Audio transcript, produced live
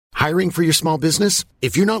Hiring for your small business?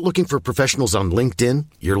 If you're not looking for professionals on LinkedIn,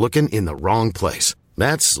 you're looking in the wrong place.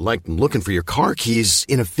 That's like looking for your car keys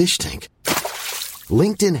in a fish tank.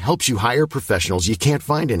 LinkedIn helps you hire professionals you can't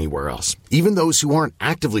find anywhere else, even those who aren't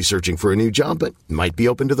actively searching for a new job but might be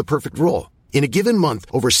open to the perfect role. In a given month,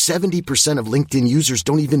 over 70% of LinkedIn users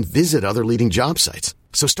don't even visit other leading job sites.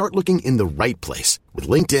 So start looking in the right place. With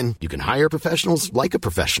LinkedIn, you can hire professionals like a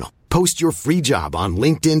professional. Post your free job on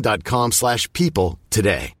linkedin.com/people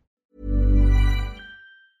today.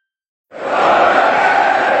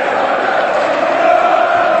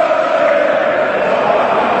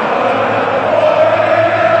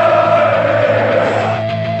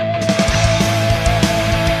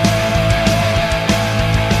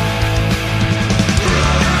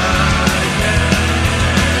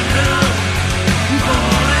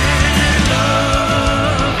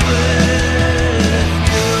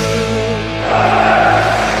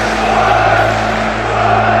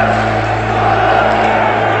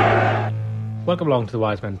 Welcome along to the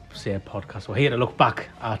Wise Men Say podcast. We're here to look back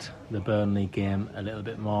at the Burnley game a little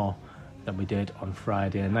bit more than we did on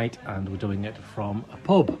Friday night, and we're doing it from a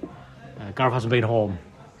pub. Gareth hasn't been home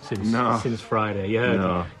since Friday. You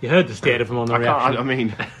heard the state of him on the reaction. I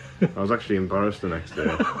mean, I was actually embarrassed the next day.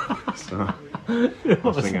 So I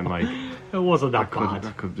was thinking, like, it wasn't that bad.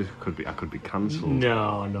 I could be cancelled.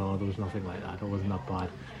 No, there was nothing like that. It wasn't that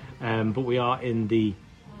bad. But we are in the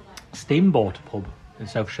Steamboat pub in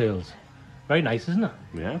South Shields. Very nice, isn't it?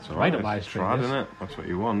 Yeah, it's all right right. up my street. Trad, isn't it? That's what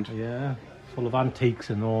you want. Yeah, full of antiques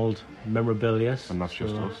and old memorabilia. And that's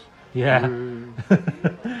just us. Yeah.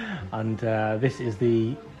 And this is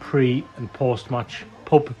the pre- and post-match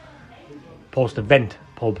pub, post-event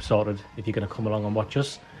pub sorted, if you're going to come along and watch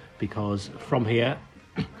us. Because from here,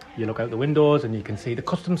 you look out the windows and you can see the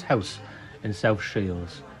Customs House in South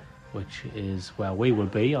Shields, which is where we will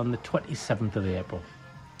be on the 27th of April.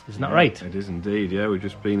 Isn't that right? It is indeed, yeah. We've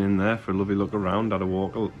just been in there for a lovely look around, had a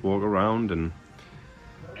walk around, and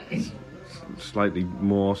slightly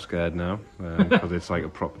more scared now because it's like a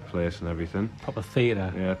proper place and everything. Proper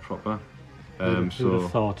theatre. Yeah, proper. Who would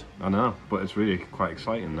have thought? I know, but it's really quite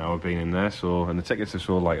exciting now. We've been in there, and the tickets are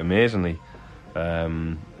sold like amazingly.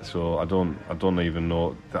 So I don't even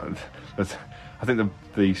know that. I think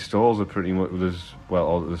the stalls are pretty much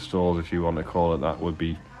all the stalls, if you want to call it that, would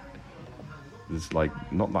be. There's like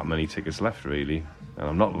not that many tickets left really, and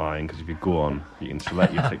I'm not lying because if you go on, you can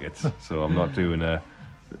select your tickets. So I'm not doing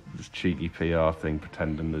this cheeky PR thing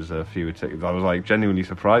pretending there's a fewer tickets. I was like genuinely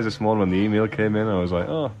surprised this morning when the email came in. I was like,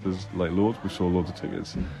 oh, there's like loads. We sold loads of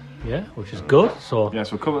tickets. Yeah, which is good. So yeah,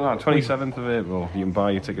 so coming out 27th of April, you can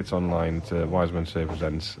buy your tickets online to Wise Men Say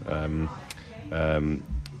Presents.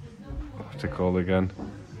 What's it called again?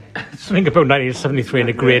 Something about 1973 and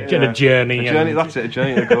a journey. That's it, a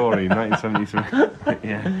journey to glory, 1973.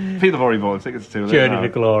 Yeah, people have already bought tickets to it. Journey to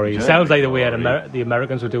glory. Sounds like the way the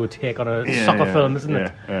Americans would do a take on a soccer film, isn't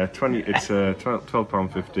it? It's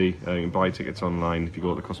 £12.50. You can buy tickets online if you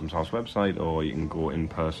go to the Customs House website, or you can go in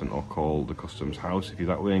person or call the Customs House if you're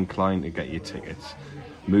that way inclined to get your tickets.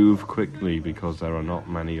 Move quickly because there are not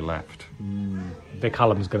many left. Vic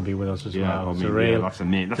Hallam's going to be with us as well. It's a real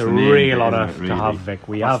honour to have Vic.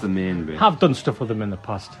 We have done stuff with him in the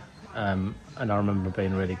past, and I remember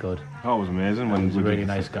being really good. Oh, it was amazing. He's a really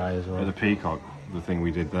nice guy as well. At the Peacock, the thing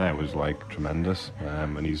we did there was like tremendous,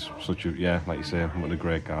 and he's such a like you say, what a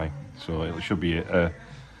great guy. So it should be a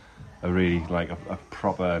really like a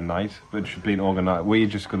proper night, but it should be organised. We're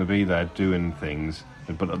just going to be there doing things.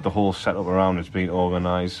 But the whole setup around it's been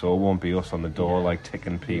organised, so it won't be us on the door like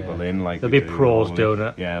ticking people in. Like there'll be pros doing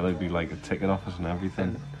it. Yeah, there'll be like a ticket office and everything.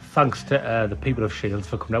 And thanks to the people of Shields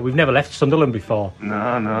for coming out. We've never left Sunderland before.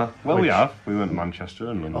 No. Well, we have. We went to Manchester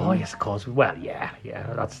and London. Oh yes, of course. Well, yeah.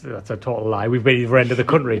 That's a total lie. We've been either end of the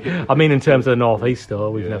country. I mean, in terms of the North East,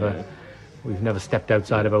 though, we've never stepped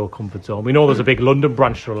outside of our comfort zone. We know there's a big London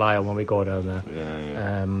branch to rely on when we go down there.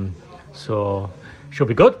 Yeah. So should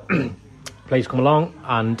be good. Please come along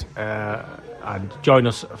and join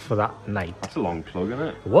us for that night. That's a long plug, isn't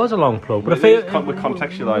it? It was a long plug, but I feel we're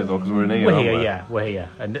contextualised though because we're in here. We're here,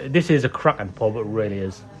 and this is a cracking pub. It really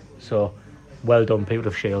is. So, well done, people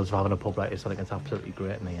of Shields, for having a pub like this. I think it's absolutely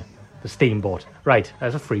great in here. The Steamboat, right?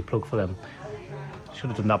 There's a free plug for them. Should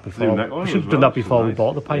have done that before. We should have done that before we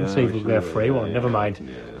bought the pint. See if we get a free one. Never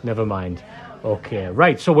mind. Okay,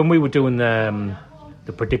 right. So when we were doing the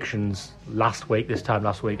predictions last week,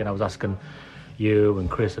 and I was asking you and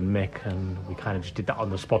Chris and Mick, and we kind of just did that on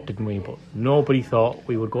the spot, didn't we? But nobody thought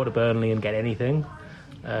we would go to Burnley and get anything.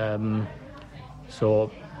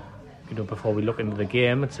 So, before we look into the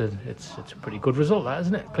game, it's a pretty good result, that,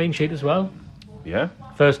 isn't it? Clean sheet as well. Yeah.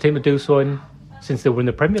 First team to do so in since they were in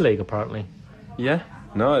the Premier League, apparently. Yeah,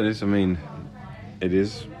 no, it is. I mean, it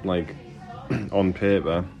is like on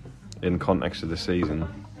paper, in context of the season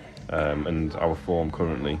and our form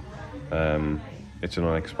currently, it's an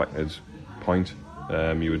unexpected point.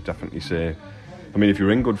 You would definitely say. I mean, if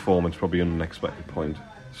you're in good form, it's probably an unexpected point.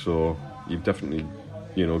 So you've definitely,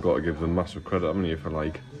 got to give them massive credit, haven't you, for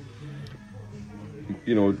like,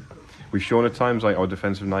 we've shown at times like our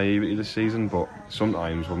defensive naivety this season, but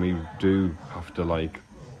sometimes when we do have to like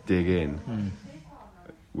dig in,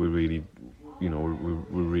 we really, we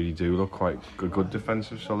really do look quite a good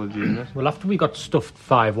defensive solid unit. Well, after we got stuffed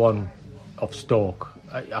 5-1 off Stoke,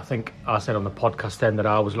 I think I said on the podcast then that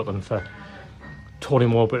I was looking for Tony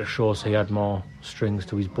Mowbray to show us he had more strings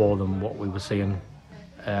to his bow than what we were seeing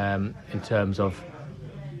in terms of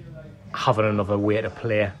having another way to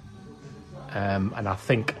play. And I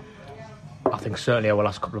think certainly our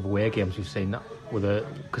last couple of away games we've seen that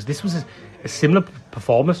because this was a similar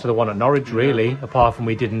performance to the one at Norwich, really. Apart from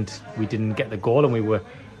we didn't get the goal, and we were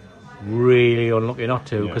really unlucky not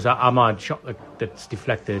to, because that Ahmad shot that's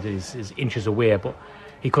deflected is inches away, but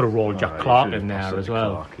he could have rolled Jack Clark in there as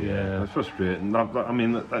well. Clark, yeah, it's frustrating. I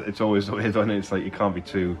mean, it's always the way, isn't it? It's like you can't be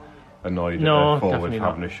too annoyed at forward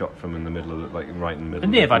having a shot from in the middle of right in the middle.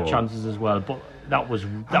 And they've had chances as well, but that was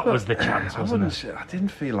the chance, wasn't it? I didn't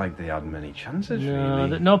feel like they had many chances,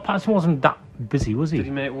 really. No, Patterson wasn't that busy, was he? Did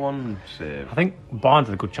he make one save? I think Barnes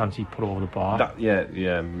had a good chance he put over the bar. He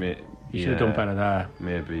should have done better there.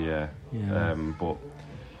 Maybe, yeah. But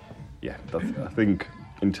yeah, I think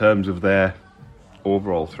in terms of their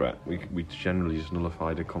overall threat, we generally just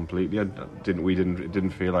nullified it completely. It didn't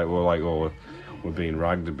feel like we're being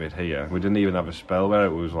ragged a bit here. We didn't even have a spell where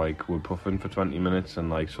it was like we're puffing for 20 minutes and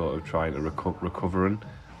like sort of trying to recovering.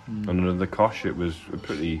 And under the Kosh, it was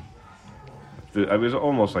pretty. It was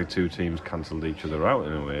almost like two teams cancelled each other out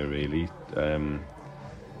in a way, really.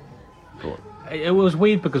 But it was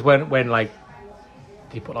weird because when like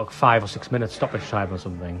he put like 5 or 6 minutes stoppage time or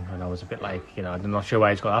something, and I was a bit like, I'm not sure where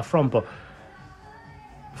he's got that from, but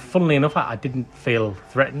funnily enough, I didn't feel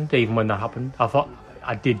threatened even when that happened.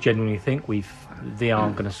 I did genuinely think they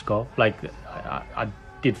aren't going to score. Like I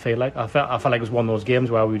did feel like I felt like it was one of those games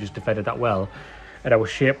where we just defended that well, and our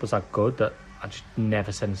shape was that good that I just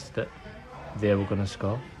never sensed that they were going to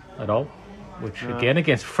score at all. Which again,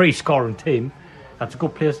 against a free scoring team, that's a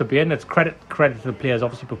good place to be in. It's credit to the players,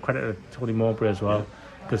 obviously, but credit to Tony Mowbray as well,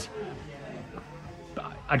 because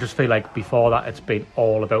I just feel like before that it's been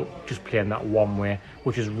all about just playing that one way,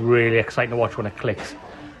 which is really exciting to watch when it clicks.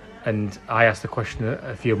 And I asked the question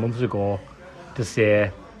a few months ago to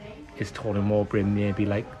say, is Tony Mowbray maybe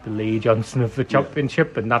like the Lee Johnson of the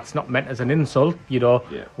Championship? And that's not meant as an insult,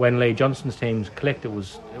 When Lee Johnson's teams clicked, it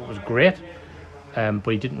was great, but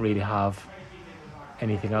he didn't really have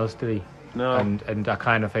anything else, did he? No. And I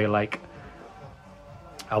kind of feel like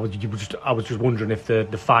I was just wondering if the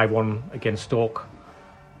 5-1 against Stoke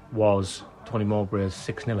was Tony Mowbray's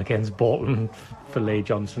 6-0 against Bolton for Lee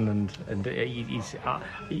Johnson, and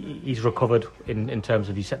he's recovered in terms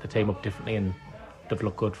of he set the team up differently and they've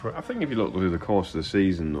looked good for it. I think if you look through the course of the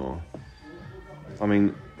season, though, I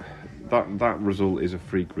mean that result is a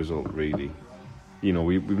freak result, really.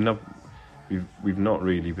 We've not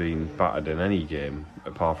really been battered in any game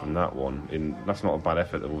apart from that one. That's not a bad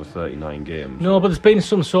effort over 39 games. No, but there's been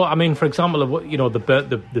some sort. I mean, for example,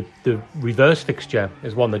 the reverse fixture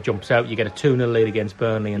is one that jumps out. You get a 2-0 lead against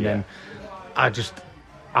Burnley, and then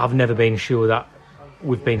I've never been sure that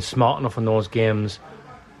we've been smart enough in those games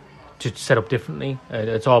to set up differently.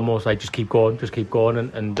 It's almost like just keep going,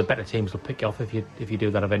 and the better teams will pick you off if you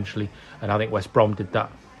do that eventually. And I think West Brom did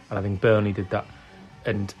that, and I think Burnley did that,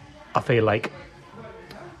 and I feel like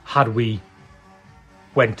had we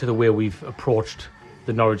went to the way we've approached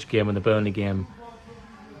the Norwich game and the Burnley game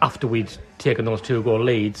after we'd taken those 2-goal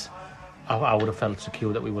leads, I would have felt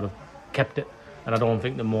secure that we would have kept it, and I don't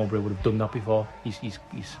think that Mowbray would have done that before.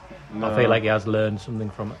 No. I feel like he has learned something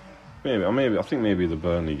from it. I think maybe the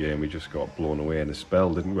Burnley game we just got blown away in a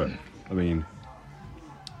spell, didn't we? I mean,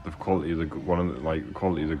 the quality of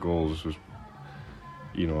the goals was,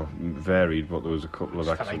 varied, but there was a couple of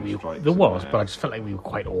excellent strikes. There was, but I just felt like we were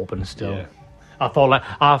quite open still. Yeah.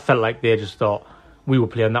 I felt like they just thought we were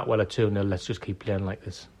playing that well at 2-0. Let's just keep playing like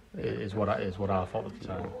this. Is what I thought at the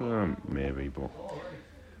time. Maybe, but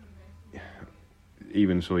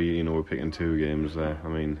even so, we're picking 2 games there. I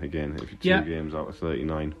mean, again, if you're 2 games out of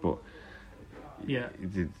 39, but yeah,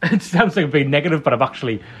 it sounds like being negative, but I'm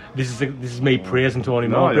actually this is me praising Tony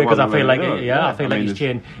Mowbray because I feel like he's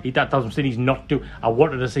changed. That doesn't mean he's not do. I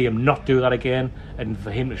wanted to see him not do that again, and for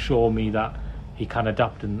him to show me that he can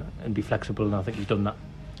adapt and be flexible, and I think he's done that.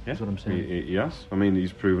 Yeah, That's what I'm saying. He has. I mean,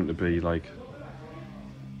 he's proven to be like,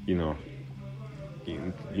 you know,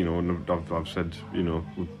 and I've said,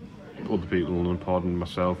 with other people, and pardon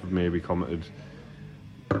myself, have maybe commented,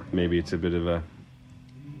 maybe it's a bit of an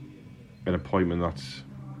appointment that's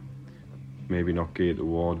maybe not geared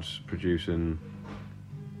towards producing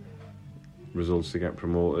results to get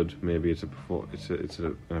promoted. Maybe it's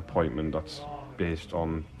an appointment that's based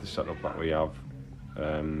on the setup that we have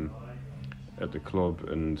at the club,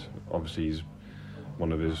 and obviously he's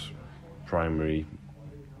one of his primary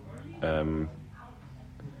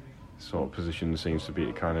sort of positions seems to be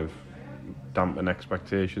to kind of dampen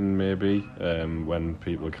expectation, maybe when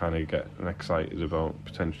people kind of get excited about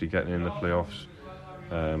potentially getting in the playoffs,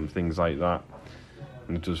 things like that.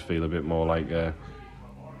 And it does feel a bit more like I've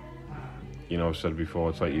said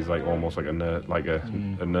before, it's like he's like almost like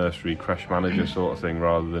a nursery creche manager sort of thing,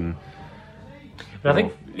 rather than. But I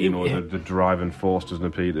think the driving force doesn't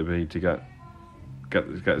appear to be to get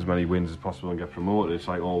as many wins as possible and get promoted. It's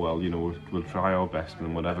like, oh well, we'll try our best,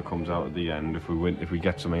 and whatever comes out at the end, if we win, if we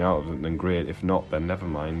get something out of it, then great. If not, then never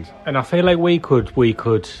mind. And I feel like we could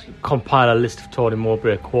compile a list of Tony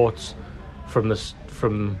Mowbray quotes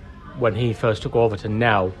from when he first took over to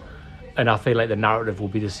now, and I feel like the narrative will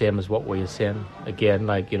be the same as what we are saying. Again,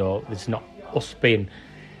 it's not us being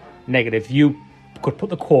negative. You could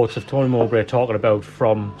put the quotes of Tony Mowbray talking about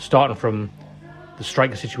starting from the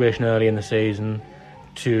striker situation early in the season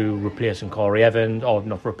to replacing Corey Evans, or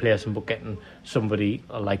not replacing, but getting somebody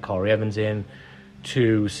like Corey Evans in,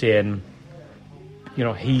 to saying,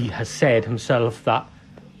 he has said himself that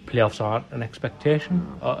playoffs aren't an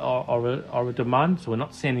expectation or a demand, so we're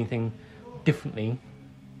not saying anything differently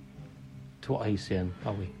to what he's saying,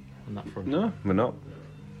 are we, on that front? No, we're not.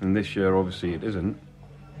 And this year, obviously, it isn't.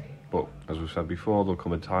 But as we've said before, there'll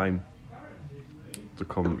come a time to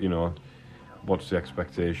come, what's the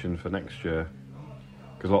expectation for next year?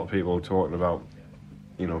 Because a lot of people are talking about,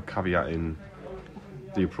 caveating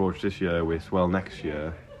the approach this year with, well, next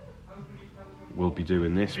year we'll be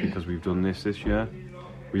doing this because we've done this year.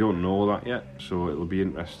 We don't know that yet, so it'll be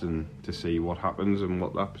interesting to see what happens and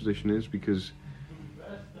what that position is, because,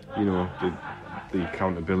 the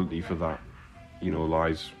accountability for that,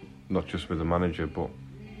 lies not just with the manager, but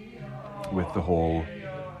with the whole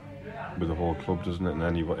club, doesn't it? And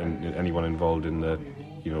anyone involved in the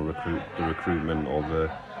recruitment, or the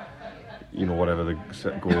whatever the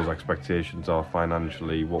set goals, expectations are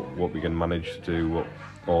financially, what we can manage to do,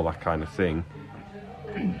 all that kind of thing.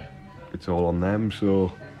 It's all on them,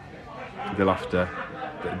 so they'll have to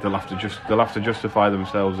justify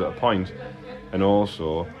themselves at a point, and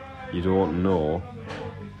also you don't know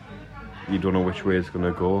which way it's going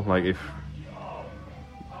to go. Like, if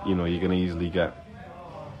you can easily get,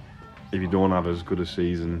 if you don't have as good a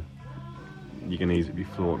season, you can easily be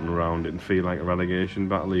floating around it and feel like a relegation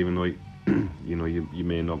battle, even though you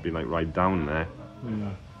may not be like right down there.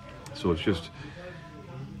 So it's just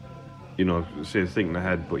say thinking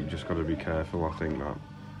ahead, but you just got to be careful. I think that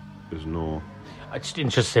there's no. I just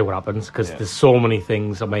interested to see what happens, because there's so many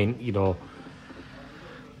things. I mean,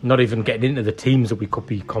 not even getting into the teams that we could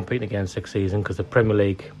be competing against next season, because the Premier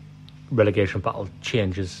League relegation battle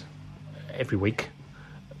changes every week.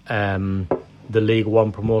 The League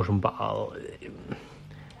One promotion battle,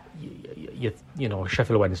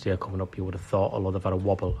 Sheffield Wednesday are coming up. You would have thought, although they've had a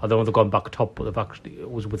wobble. I don't know if they've gone back top, but it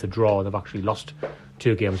was with a draw. They've actually lost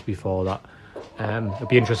 2 games before that. It'd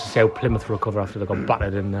be interesting to see how Plymouth recover after they got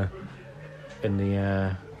battered in the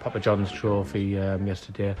Papa John's Trophy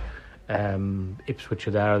yesterday. Ipswich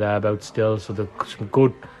are thereabouts still, so some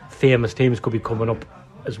good famous teams could be coming up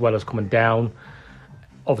as well as coming down.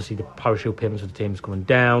 Obviously the parachute payments for the teams coming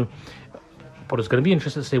down, but it's going to be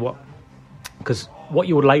interesting to see because what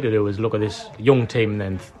you would like to do is look at this young team,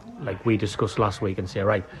 then, like we discussed last week, and say,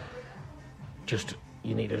 right,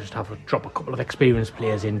 you need to just drop a couple of experienced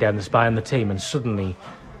players in down the spine of the team, and suddenly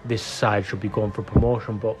this side should be going for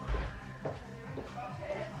promotion. But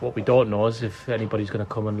what we don't know is if anybody's going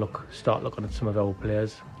to come and start looking at some of our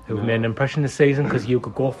players who've made an impression this season, because you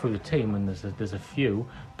could go through the team and there's a few,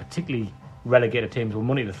 particularly relegated teams with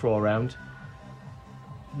money to throw around.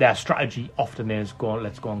 Their strategy often is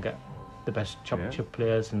let's go and get the best championship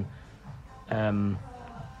players, and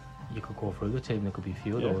you could go through the team. There could be a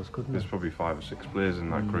few of those, couldn't there? There's probably 5 or 6 players in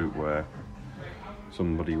that group where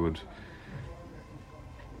somebody would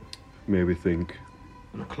maybe think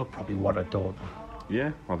the club probably want it done.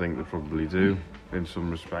 Yeah, I think they probably do in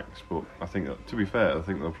some respects, but I think to be fair, I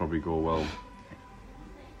think they'll probably go, well,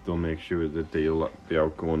 they'll make sure the deal that the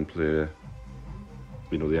outgoing player,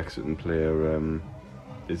 the exiting player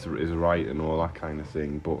is right and all that kind of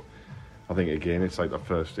thing. But I think again, it's like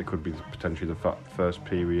it could be potentially the first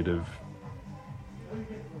period of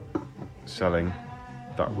selling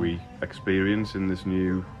that we experience in this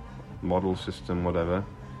new model system, whatever.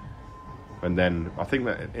 And then I think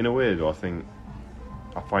that in a way, though, I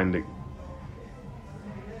find it.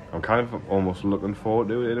 I'm kind of almost looking forward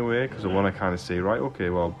to it in a way because I want to kind of say, right, okay,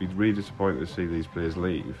 well, I'd be really disappointed to see these players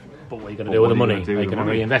leave. But what are you going to do with the money? Are you going to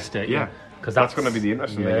reinvest it? Yeah, because that's going to be the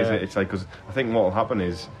interesting thing, isn't it? It's like, because I think what will happen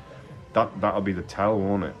is that'll be the tell,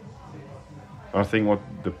 won't it? And I think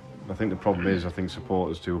the problem is, I think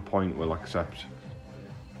supporters to a point will accept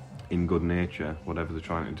in good nature whatever they're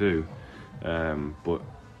trying to do, but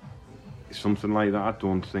something like that I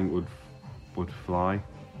don't think would fly.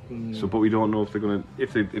 So, but we don't know if they're going to,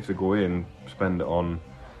 if they go in, spend it on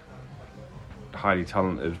highly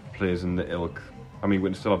talented players in the ilk. I mean, we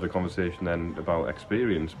can still have the conversation then about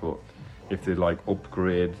experience, but if they like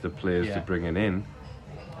upgrade the players they're bringing in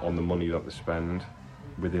on the money that they spend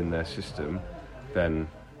within their system, then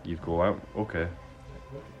you'd go out, okay,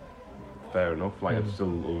 fair enough. Like, I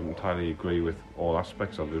still don't entirely agree with all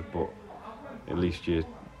aspects of it, but at least you're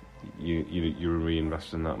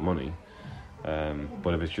reinvesting that money.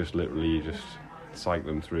 But if it's just literally just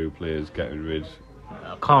cycling through players, getting rid,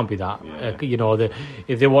 it can't be that. Yeah.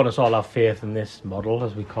 If they want us all to have faith in this model,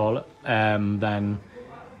 as we call it, then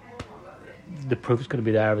the proof is going to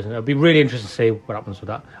be there, isn't it? It'll be really interesting to see what happens with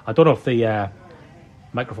that. I don't know if the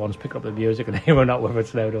microphone's picking up the music and here or not, whether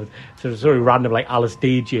it's loud. So it's sort of random, like Alice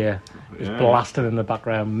DJ is blasting in the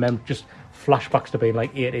background. Just flashbacks to being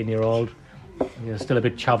like 18-year-old, still a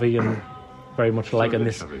bit chavvy and very much liking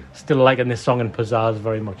this song and pizzazz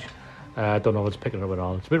very much. I don't know if it's picking up at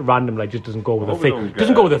all. It's a bit random, like just doesn't go with the theme.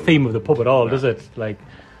 Doesn't go with the theme of the pub at all, does it? Like,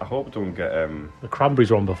 I hope it don't get the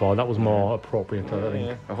Cranberries run before. That was more appropriate, I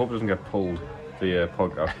think. I hope it doesn't get pulled, the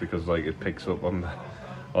podcast, because like it picks up on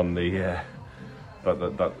the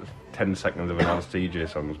that 10 seconds of an Alice DJ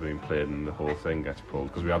song's being played and the whole thing gets pulled,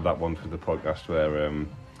 because we had that one for the podcast where I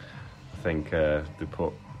think they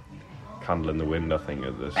put Candle in the Wind, I think,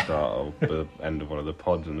 at the start of the end of one of the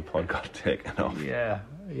pods, and the pod got taken off. Yeah,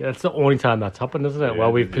 it's the only time that's happened, isn't it?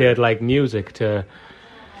 Well, we've played like music to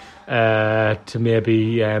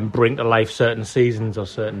maybe bring to life certain seasons or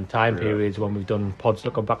certain time periods when we've done pods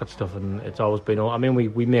looking back at stuff, and it's always been. I mean,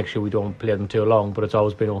 we make sure we don't play them too long, but it's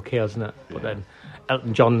always been okay, hasn't it? But then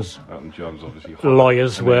Elton John's obviously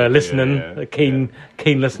lawyers were listening, keen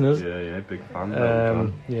listeners. Yeah, big fan.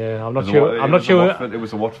 I'm not sure. It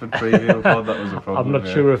was a Watford preview pod. That was a problem. I'm not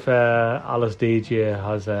sure if Alice DJ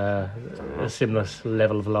has a similar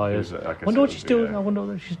level of lawyers. I wonder what she's doing. I wonder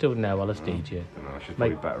what she's doing now, Alice DJ. She's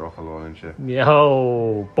probably better off alone, isn't she? Yeah.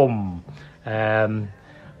 Oh, boom. Right.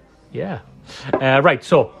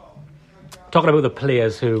 So, talking about the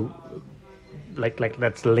players who. Like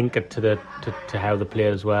let's link it to how the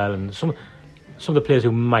players as well, and some of the players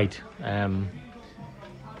who might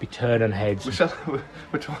be turning heads.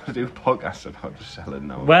 We're trying to do podcasts about just selling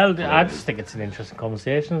now. Well, I just think it's an interesting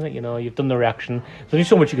conversation, isn't it? You've done the reaction. There's only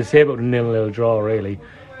so much you can say about a 0-0 draw, really.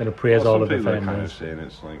 And to praise all of the defenders. Kind of saying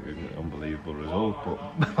it's like an unbelievable result, but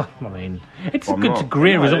I mean, it's a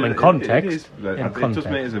great result in context. It does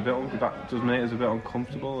make us a bit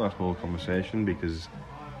uncomfortable, that whole conversation, because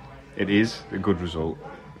it is a good result,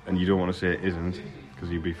 and you don't want to say it isn't, because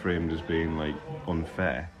you'd be framed as being like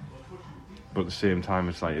unfair. But at the same time,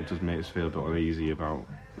 it's like it does make us feel a bit uneasy about,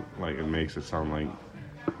 like, it makes it sound like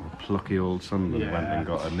plucky old Sunderland went and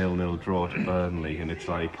got a 0-0 draw to Burnley, and it's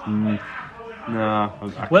like, no.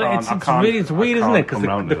 It's weird, isn't it? Because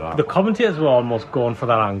the commentators were almost going for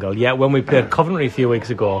that angle. Yeah, when we played Coventry a few weeks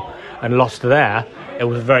ago and lost there, it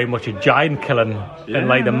was very much a giant killing, and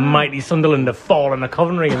like the mighty Sunderland have fallen to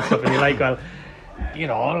Coventry and stuff. And you're like, well,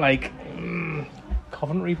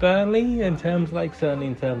 Coventry, Burnley, certainly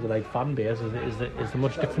in terms of like fan base, is there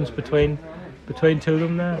much difference between two of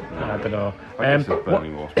them there? I don't know. I guess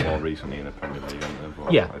Burnley was more recently in the Premier League,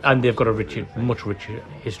 and they've got a much richer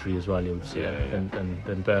history as well, you would say,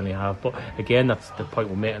 than Burnley have. But again, that's the point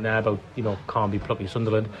we're making there about can't be plucky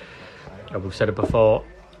Sunderland. We've said it before.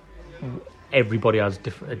 Everybody has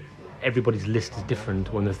different. Everybody's list is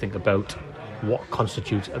different when they think about what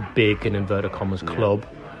constitutes a big, in inverted commas, club.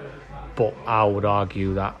 But I would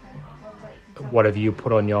argue that whatever you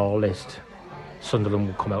put on your list, Sunderland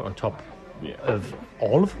will come out on top of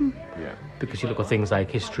all of them. Yeah. Because you look at things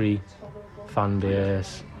like history, fan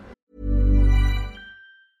base.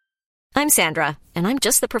 I'm Sandra, and I'm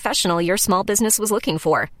just the professional your small business was looking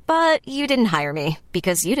for. But you didn't hire me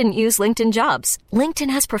because you didn't use LinkedIn Jobs. LinkedIn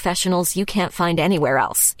has professionals you can't find anywhere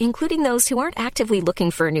else, including those who aren't actively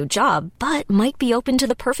looking for a new job, but might be open to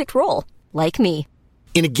the perfect role, like me.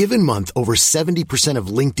 In a given month, over 70% of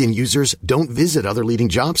LinkedIn users don't visit other leading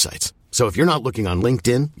job sites. So if you're not looking on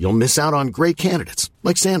LinkedIn, you'll miss out on great candidates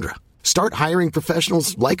like Sandra. Start hiring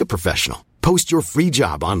professionals like a professional. Post your free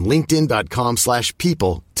job on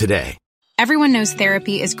linkedin.com/people today. Everyone knows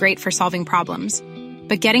therapy is great for solving problems,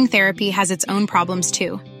 but getting therapy has its own problems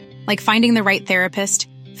too, like finding the right therapist,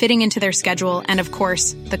 fitting into their schedule, and of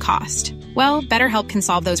course, the cost. Well, BetterHelp can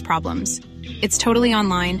solve those problems. It's totally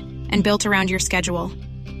online and built around your schedule.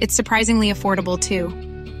 It's surprisingly affordable too.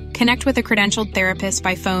 Connect with a credentialed therapist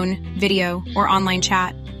by phone, video, or online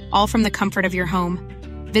chat, all from the comfort of your home.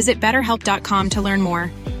 Visit BetterHelp.com to learn more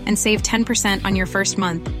and save 10% on your first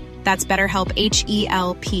month. That's BetterHelp,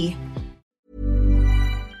 H-E-L-P.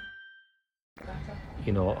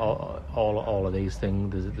 You know, all of these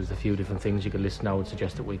things. There's a few different things you could list now. I would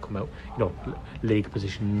suggest that we come out. You know, league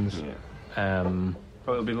positions. Yeah.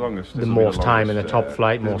 Well, it'll be the longest. The most time in the top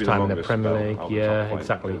flight, most time in the Premier League. Yeah,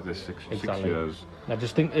 exactly. Six years. I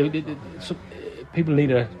just think people need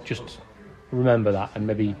to just remember that and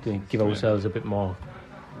maybe give ourselves a bit more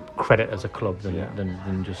credit as a club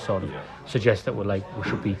than just sort of suggest that we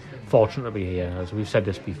should be fortunate to be here, as we've said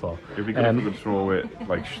this before. It'd be good if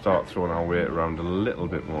we could start throwing our weight around a little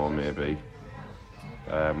bit more, maybe.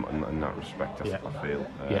 In that respect, I feel.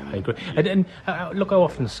 I agree. And look how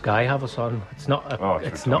often Sky have us on. It's not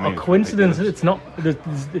a coincidence. It's not.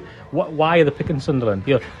 Why are they picking Sunderland?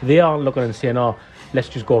 You know, they aren't looking and saying, "Oh, let's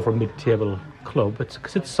just go for a mid-table club." It's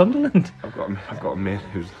because it's Sunderland. I've got a mate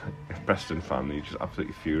who's a Preston fan. He's just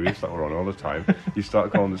absolutely furious that we're on all the time. You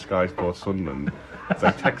start calling the Sky Sports Sunderland. It's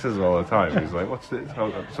like texts us all the time. He's like, "What's this?"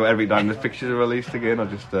 So every time the pictures are released again, I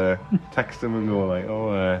just text him and go like,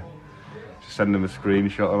 "Oh." Send them a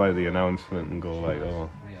screenshot of like the announcement and go like, "Oh,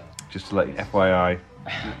 just to let you FYI,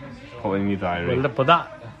 put it in your diary." Well, but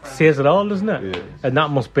that says it all, doesn't it? Yeah. And that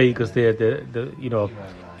must be because they you know,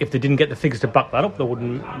 if they didn't get the figures to back that up, they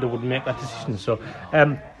wouldn't make that decision. So,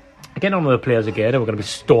 getting on with the players again, who are going to be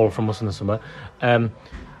stole from us in the summer.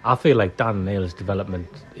 I feel like Dan Neil's development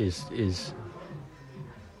is.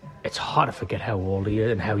 It's hard to forget how old he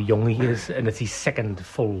is and how young he is, and it's his second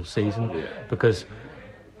full season because.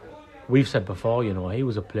 We've said before, you know, he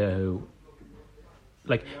was a player who,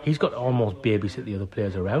 like, he's got to almost babysit the other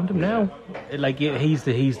players around him now. Like, he's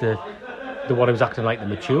the one who's acting like the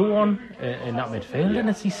mature one in that midfield,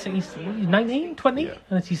 and he's 19, 20,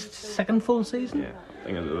 and it's his second full season. Yeah,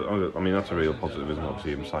 I mean that's a real positive, isn't it?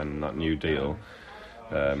 Obviously, him signing that new deal,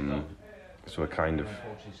 so it kind of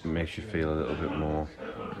makes you feel a little bit more.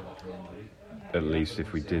 At least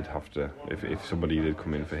if we did have to, if somebody did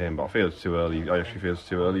come in for him, but I feel it's too early. I actually feel it's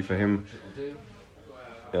too early for him.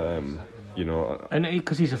 You know, and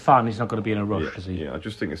because he's a fan, he's not going to be in a rush, is he? Yeah, I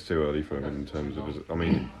just think it's too early for him in terms of.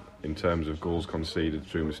 In terms of goals conceded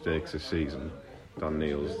through mistakes this season, Dan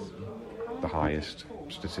Neil's the highest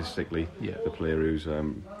statistically. Yeah. The player who's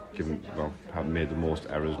had made the most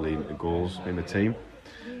errors leading to goals in the team.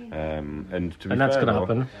 And that's going to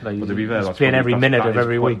happen. Like, but to be fair, he's playing every minute of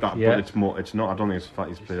every week. But it's more. It's not. I don't think it's the fact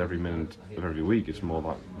he's played every minute of every week. It's more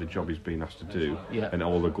that the job he's been asked to do, and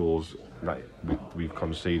all the goals that we've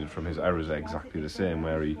conceded from his errors are exactly the same.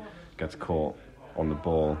 Where he gets caught on the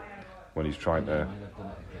ball when he's trying to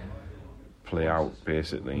play out,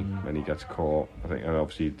 basically, and he gets caught. I think, and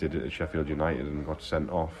obviously he did it at Sheffield United and got sent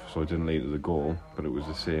off, so it didn't lead to the goal, but it was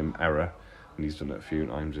the same error. And he's done it a few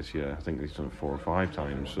times this year. I think he's done it 4 or 5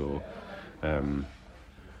 times. So,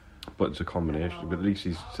 but it's a combination. But at least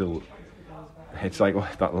he's still. It's like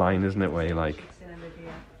that line, isn't it? Where you're like,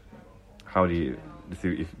 how do you?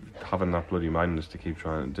 If having that bloody mindedness to keep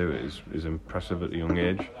trying to do it is impressive at a young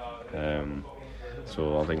age.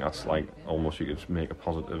 So I think that's like almost you could make a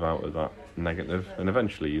positive out of that negative, and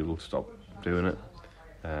eventually you'll stop doing it.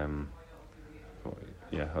 But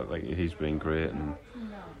yeah, like he's been great, and.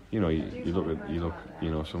 You know, you look.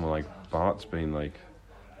 You know, someone like Bart's been like,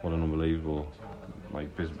 what an unbelievable,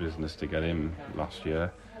 like business to get him last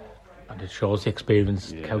year. And it shows the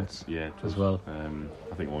experience counts as well.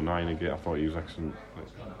 I think 09 again. I thought he was excellent,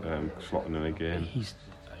 slotting in again. He's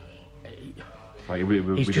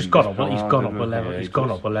just gone up. He's gone up a level. He's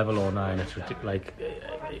gone up a level 09. It's ridiculous. Like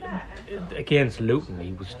against Luton,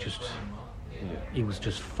 he was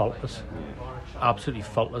just faultless, absolutely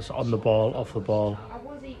faultless on the ball, off the ball.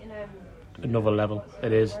 Another level.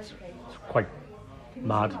 It is. It's quite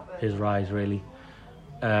mad, his rise, really.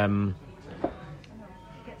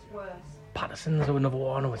 Patterson's another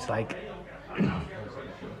one. It's like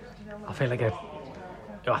I feel like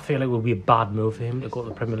it would be a bad move for him to go to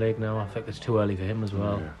the Premier League now. I think it's too early for him as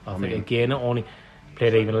well. I think again,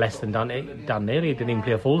 played even less than Dan Neely. He didn't even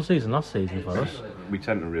play a full season last season for us. We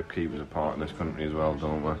tend to rip keepers apart in this country as well,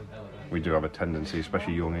 don't we? We do have a tendency,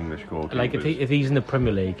 especially young English goalkeepers. Like if he's in the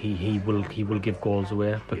Premier League, he will give goals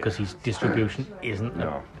away because his distribution isn't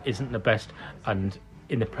the best, and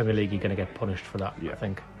in the Premier League you're going to get punished for that. I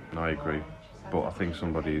think. I agree, but I think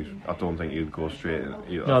I don't think he'd go straight.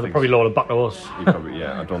 No, they'll probably load him back to us.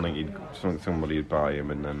 I don't think somebody would buy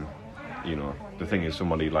him, and then the thing is,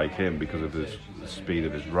 somebody like him, because of the speed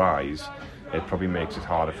of his rise, it probably makes it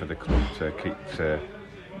harder for the club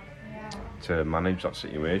to manage that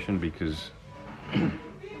situation, because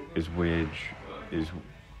his wages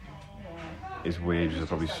are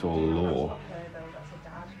probably so low,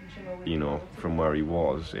 from where he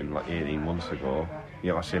was in like 18 months ago.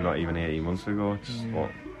 I say not even 18 months ago, it's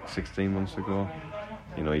 16 months ago.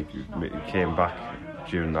 He came back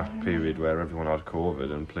during that period where everyone had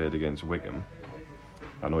COVID and played against Wickham.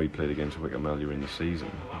 I know he played against Wickham earlier in the season,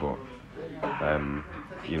 but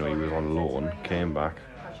he was on loan, came back,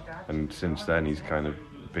 and since then he's kind of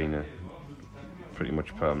been a pretty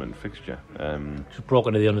much permanent fixture. Just broke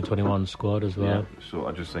into the under-21 squad as well. Yeah, so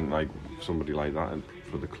I just think like somebody like that, and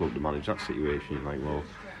for the club to manage that situation, you're like, well,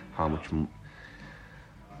 how much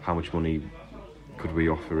money could we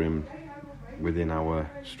offer him within our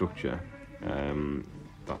structure?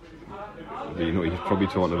 He's probably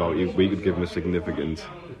talking about we could give him a significant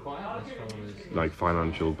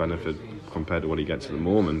financial benefit compared to what he gets at the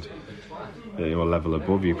moment. A level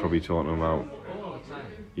above, you're probably talking about,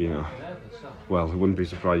 well, I wouldn't be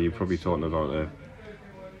surprised, you're probably talking about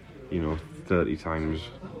 30 times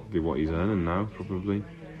what he's earning now, probably,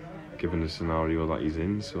 given the scenario that he's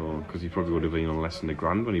in. So, because he probably would have been on less than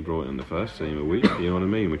 £1,000 when he brought it in the first team a week, you know what I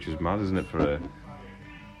mean? Which is mad, isn't it, for a...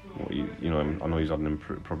 I know he's had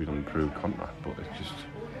probably an improved contract, but it's just,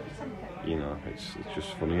 it's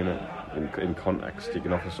just funny, innit? In context, you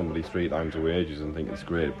can offer somebody 3 times the wages and think it's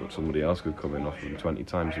great, but somebody else could come in and offer them 20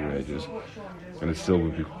 times the wages, and it still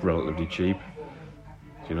would be relatively cheap.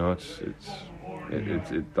 I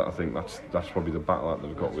think that's probably the battle that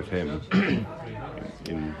they've got with him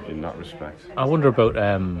in that respect. I wonder about.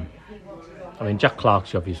 Jack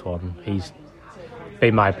Clark's the obvious one. He's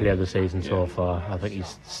been my player of the season so far. I think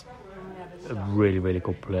he's a really, really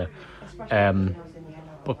good player.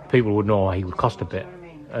 But people would know he would cost a bit,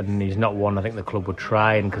 and he's not one I think the club would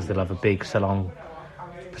try, and because they'll have a big sell-on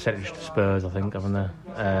percentage to Spurs, I think, haven't they?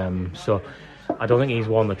 So I don't think he's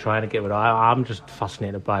one they're trying to get rid of. I'm just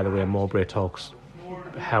fascinated by the way Mowbray talks,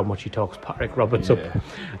 how much he talks Patrick Roberts up,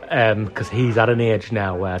 because he's at an age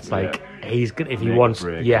now where it's like he's gonna, if he wants,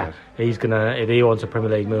 he's gonna, if he wants a Premier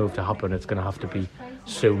League move to happen, it's gonna have to be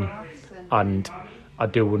soon. And I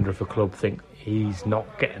do wonder if a club think he's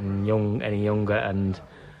not getting any younger, and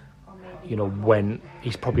when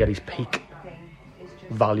he's probably at his peak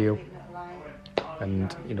value.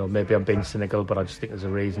 And maybe I'm being cynical, but I just think there's a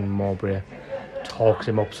reason Mowbray talks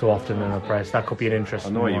him up so often in the press. That could be an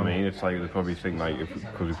interesting one. I know what you mean. It's like they probably think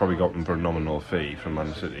because we probably got him for a nominal fee from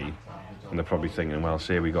Man City, and they're probably thinking, well,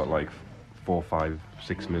 say we got like 4, 5,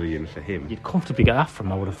 6 million for him. You'd comfortably get that from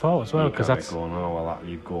him, I would have thought as well, because that's going. Oh well,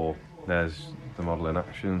 you'd go. There's the model in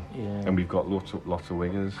action, and we've got lots of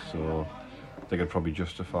wingers, so they could probably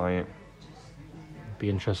justify it. Be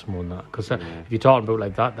interesting more than that, because if you're talking about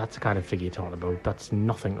like that, that's the kind of figure you're talking about. That's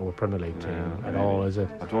nothing to a Premier League team at all, is it?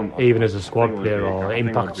 Even as a squad player or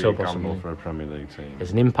impact sub or something. For a Premier League team, is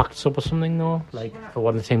an impact sub or something though, like for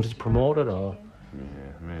one of the teams that's promoted, or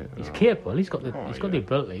he's capable. He's got the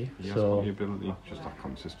ability. He's got the ability, just that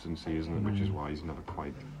consistency, isn't it? Which is why he's never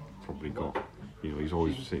quite probably got. He's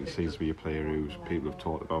always seems to be a player who people have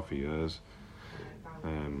talked about for years.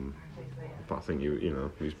 But I think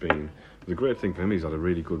he's been. The great thing for him, he's had a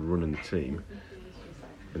really good run in the team,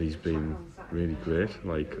 and he's been really great,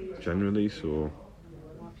 like generally. So,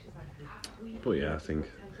 but yeah, I think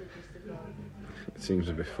it seems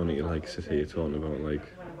a bit funny to sit here talking about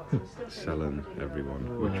selling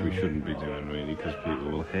everyone, which we shouldn't be doing really, because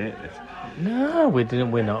people will hate it. No, we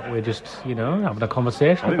didn't. We're not. We're just having a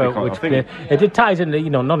conversation about which player. It ties in,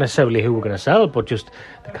 not necessarily who we're going to sell, but just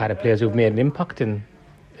the kind of players who've made an impact in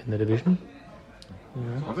the division.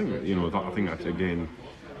 I think I think that's again,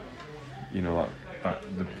 that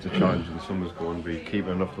the challenge in the summer's going to be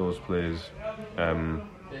keeping enough of those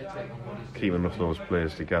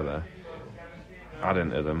players together, adding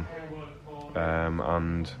to them,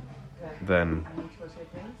 and then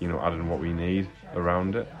adding what we need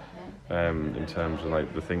around it, in terms of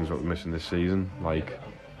the things that we're missing this season, like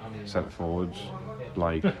centre forwards,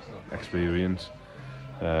 like experience.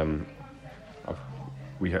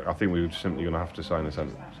 I think we're simply going to have to sign a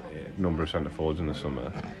number of centre forwards in the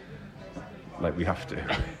summer, like we have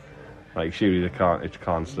to. Like surely it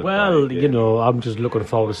can't slip. Well, you know, I'm just looking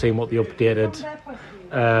forward to seeing what the updated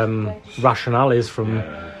rationale is from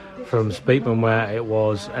Speakman, where it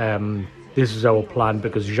was this is our plan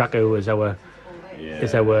because Xhaka is our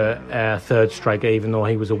third striker, even though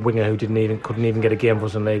he was a winger who couldn't even get a game for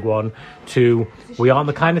us in League One. To we aren't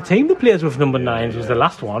the kind of team that plays with number 9s was the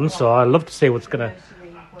last one. So I'd love to see what's gonna.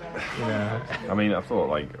 You know. I mean, I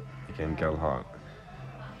thought again Gelhardt.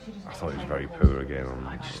 I thought he was very poor again.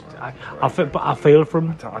 I feel for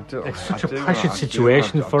him. It's such a pressured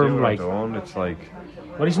situation for him. It's like.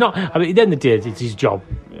 Well, he's not. I mean, at the end of the day, it's his job,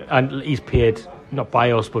 and he's paid not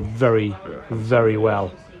by us, but very, very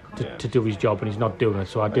well to do his job, and he's not doing it.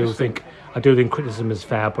 So I do think criticism is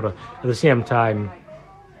fair, but at the same time,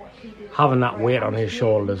 having that weight on his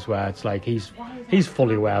shoulders, where it's like he's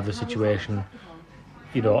fully aware of the situation,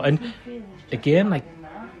 you know. And again,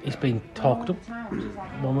 he's been talked up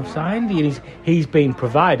when we've signed. He's been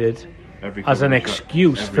provided as an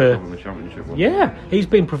excuse for. He's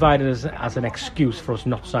been provided as an excuse for us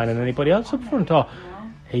not signing anybody else up front. Oh,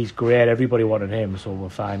 he's great. Everybody wanted him, so we're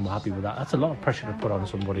fine. We're happy with that. That's a lot of pressure to put on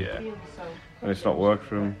somebody. Yeah, and it's not worked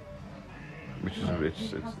for him, which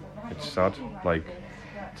is it's sad. Like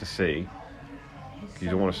to see. You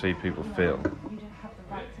don't want to see people fail,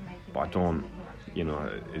 but I don't. You know,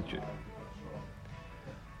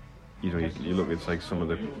 you look. It's like some of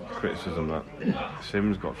the criticism that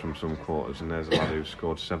Sims got from some quarters, and there's a lad who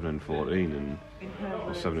scored 7 and 14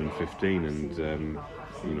 or 7 and 15, and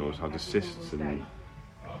has had assists, and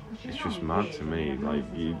it's just mad to me. I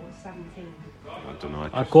don't know.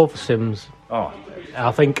 I'd go for Sims. Oh,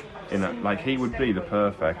 I think he would be the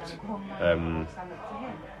perfect.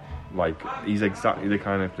 He's exactly the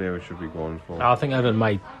kind of player we should be going for. I think Everton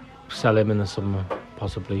might sell him in the summer,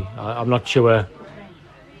 possibly. I'm not sure.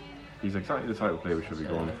 He's exactly the type of player we should be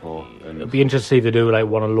going for. And it'd be interesting to do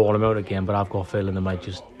want to loan him out again, but I've got a feeling they might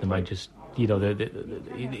just the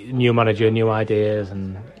new manager, new ideas,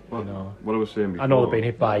 and what I was saying before. I know they've been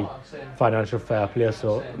hit by financial fair play,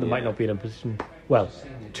 so they might not be in a position. Well,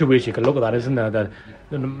 two ways you can look at that, isn't there? They're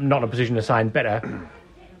not in a position to sign better,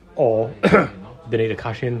 or they need to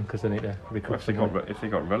cash in because they need to recoup. If they got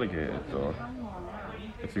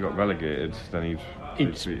relegated, then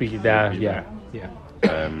he'd be there. Yeah.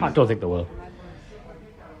 I don't think they will.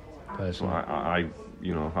 Personally, I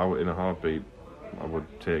would, in a heartbeat, I would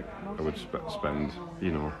spend,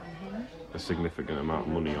 a significant amount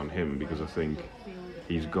of money on him because I think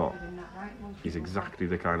he's exactly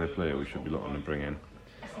the kind of player we should be looking to bring in.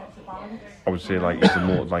 I would say he's a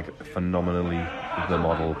more phenomenally the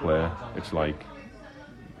model player. It's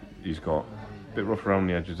he's got a bit rough around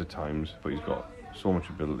the edges at times, but he's got so much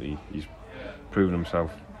ability. He's proven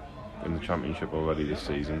himself in the Championship already this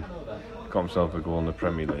season. Got himself a goal in the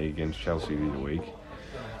Premier League against Chelsea the other week.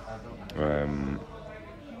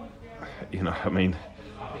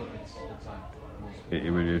 It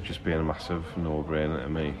would just be a massive no-brainer to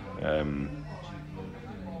me.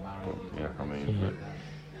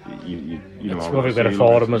 It's probably better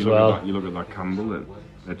for him as well. You look at that Campbell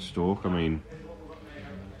at Stoke. I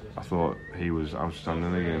thought he was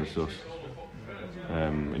outstanding against us.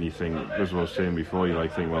 And you think, as I was saying before, you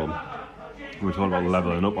think, well, we're talking about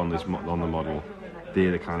levelling up on the model.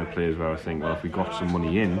 They're the kind of players where I think, well, if we got some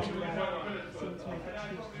money in,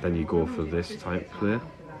 then you go for this type player.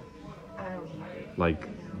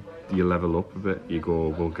 You level up a bit. You go,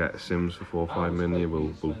 we'll get Sims for 4 or 5 million.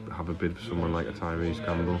 We'll have a bid for someone like a Tyrese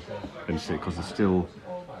Campbell, and because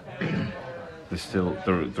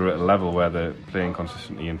they're at a level where they're playing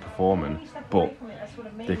consistently and performing, but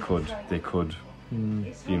they could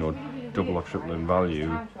double or triple in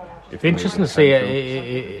value. It's interesting to see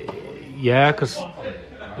it, because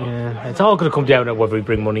it's all going to come down to whether we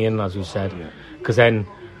bring money in, as we said, because then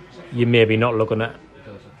you're maybe not looking at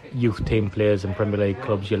youth team players in Premier League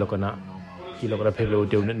clubs. You're looking at people who are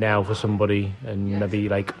doing it now for somebody, and maybe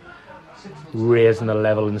raising the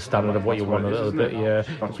level and standard of what you want a little bit.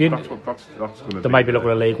 That's going to they might be looking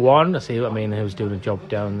at League One to see. Who's doing a job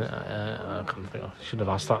down? I should have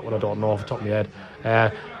asked that one. I don't know off the top of my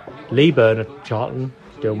head. Lee Byrne at Charlton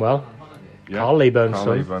doing well. Yeah. Carl Lee Byrne's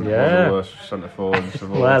son. One of the worst centre forwards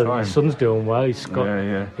of all time. His son's doing well. He's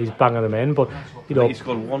banging them in, but he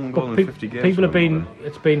scored 1 goal in 50 games. People have been.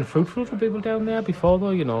 It's been fruitful for people down there before,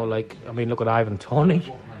 though. Look at Ivan Toney.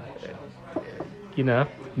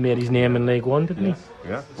 Made his name in League One, didn't he?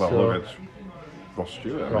 Yeah. Well, look at Ross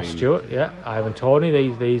Stewart. Stewart, yeah. Ivan Toney.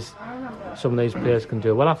 Some of these players can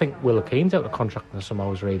do well. I think Will Keane's out of contract in the summer. I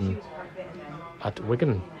was reading at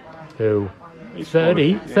Wigan, who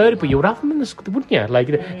 30, but you would have him in the squad, wouldn't you?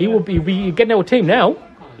 He would be getting out of team now.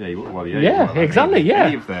 Exactly.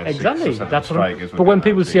 Exactly. That's what. But when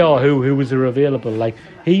people say, "Oh, who was there available?" Like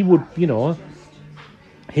he would,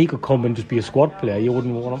 he could come and just be a squad player. You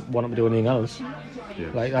wouldn't want him to do anything else. Yeah.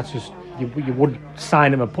 Like that's just you wouldn't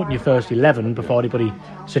sign him and put in your first 11 before anybody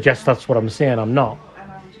suggests that's what I'm saying. I'm not,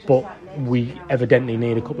 but we evidently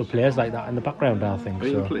need a couple of players like that in the background. I think.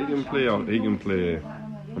 He can play.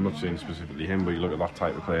 I'm not saying specifically him, but you look at that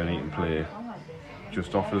type of player and he can play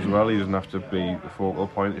just off as well. He doesn't have to be the focal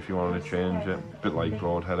point if you wanted to change it. A bit like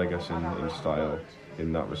Broadhead, I guess, in style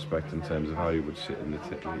in that respect, in terms of how you would sit in the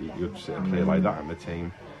you would sit a player like that in the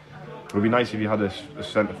team. It would be nice if you had a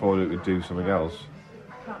centre forward who could do something else,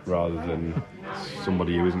 rather than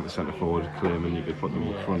somebody who isn't a centre forward claiming you could put them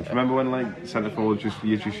up front. Remember when centre forwards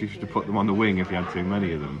you just used to put them on the wing if you had too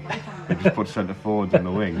many of them? You just put centre forwards on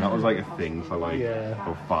the wing. That was like a thing for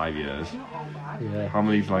for 5 years. Yeah. How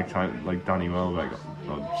many's like Danny Welbeck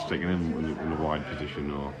sticking in the wide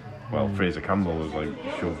position, or Fraser Campbell was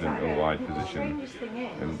shoved into a wide position,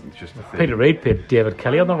 and it's just a thing. Peter Reid played David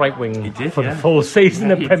Kelly on the right wing for the full season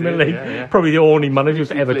in the Premier League. Yeah. Probably the only manager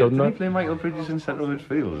who's ever done that. Did he play Michael Bridges in central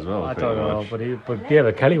midfield as well? I don't know, but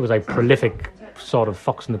David Kelly was a prolific sort of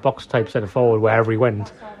fox in the box type centre forward wherever he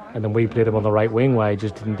went, and then we played him on the right wing where he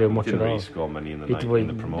just didn't do much at all. He didn't really score many in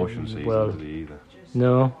the promotion season, did he either?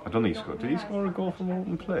 No. I don't think he scored. Did he score a goal from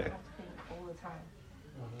open play?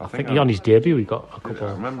 I think on his debut he got a couple.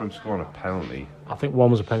 I remember him scoring a penalty. I think one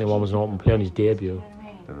was a penalty, one was an open play on his debut.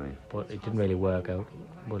 Didn't he? But it didn't really work out.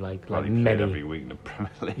 But like he many played every week in the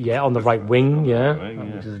Premier League. Yeah, on the right wing,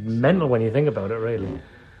 Which is mental when you think about it, really. And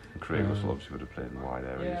Craig Russell obviously would have played in wide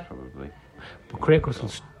areas, probably. But Craig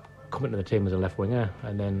Russell's come into the team as a left winger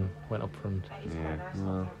and then went up front.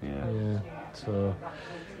 Yeah. So,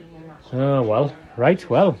 well.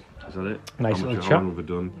 Is that it? Nice little chat. Have we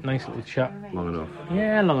done? Nice little chat. Long enough.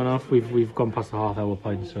 Yeah, long enough. We've gone past the half-hour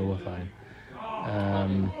point, so we're fine.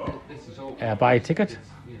 Buy a ticket.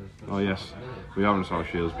 Oh yes, we are in South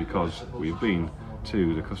Shields because we've been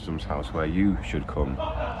to the Customs House, where you should come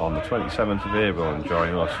on the 27th of April and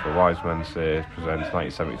join us for Wise Men Say presents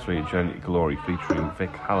 1973 A Journey to Glory, featuring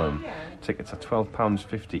Vic Hallam. Tickets are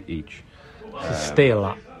 £12.50 each. It's a steal,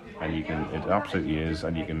 that. And it absolutely is,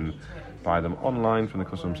 and you can buy them online from the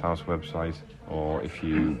Customs House website, or if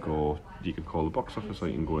you go, you can call the box office, or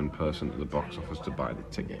you can go in person to the box office to buy the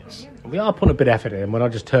tickets. We are putting a bit of effort in. We're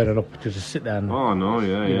not just turning up to just sit there and... Oh no,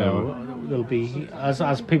 yeah. There'll be,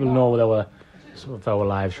 as people know with some of our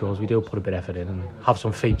live shows, we do put a bit of effort in and have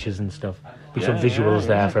some features and stuff. Some visuals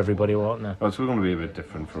there for everybody, won't there? Well, it's going to be a bit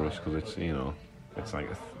different for us because it's, it's like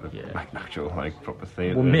an actual proper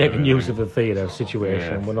theatre. We're making use of the theatre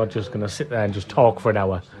situation. Yeah. We're not just going to sit there and just talk for an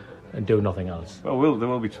hour and do nothing else. Well, there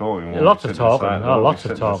will be talking. Lots of talking. Lots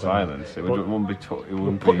of talking. Silence. It won't be talking.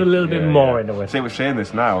 We're putting a little bit more into it. See, we're saying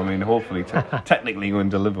this now. I mean, hopefully, technically, we'll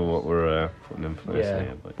deliver what we're putting in place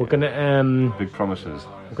here. But, we're going to... big promises.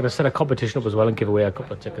 We're going to set a competition up as well and give away a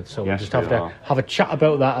couple of tickets. So we'll just have to have a chat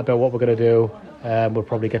about that, about what we're going to do. We'll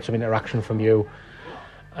probably get some interaction from you.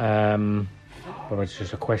 Whether it's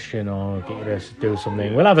just a question or get you to do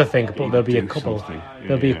something. We'll have a think, but there'll be a couple.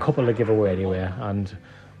 There'll be a couple to give away anyway, and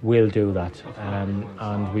we'll do that.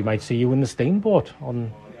 And we might see you in the Steamboat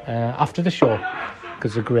on after the show,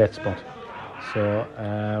 because it's a great spot. So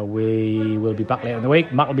we will be back later in the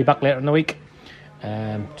week. Matt will be back later in the week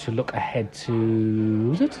to look ahead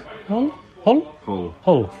to, is it Hull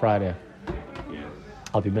Friday. Yeah.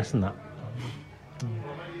 I'll be missing that.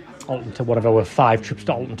 Alton to one of our 5 trips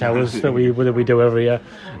to Alton Towers that we do every year.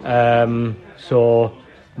 So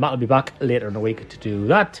Matt will be back later in the week to do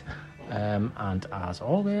that. And as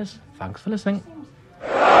always, thanks for listening.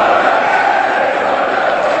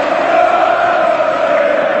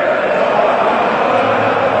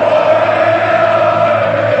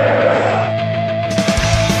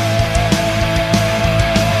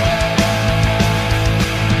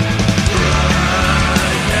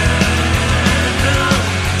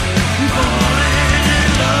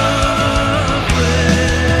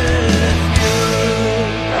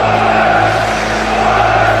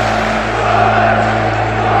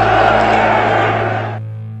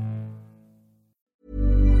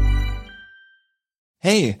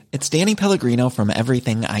 Hey, it's Danny Pellegrino from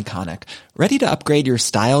Everything Iconic. Ready to upgrade your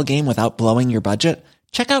style game without blowing your budget?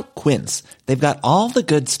 Check out Quince. They've got all the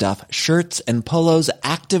good stuff, shirts and polos,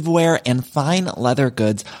 activewear, and fine leather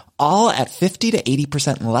goods, all at 50 to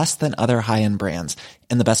 80% less than other high-end brands.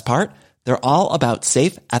 And the best part? They're all about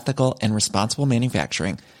safe, ethical, and responsible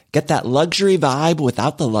manufacturing. Get that luxury vibe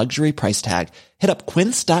without the luxury price tag. Hit up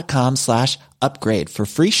quince.com/upgrade for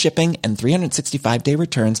free shipping and 365-day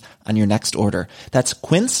returns on your next order. That's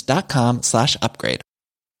quince.com/upgrade.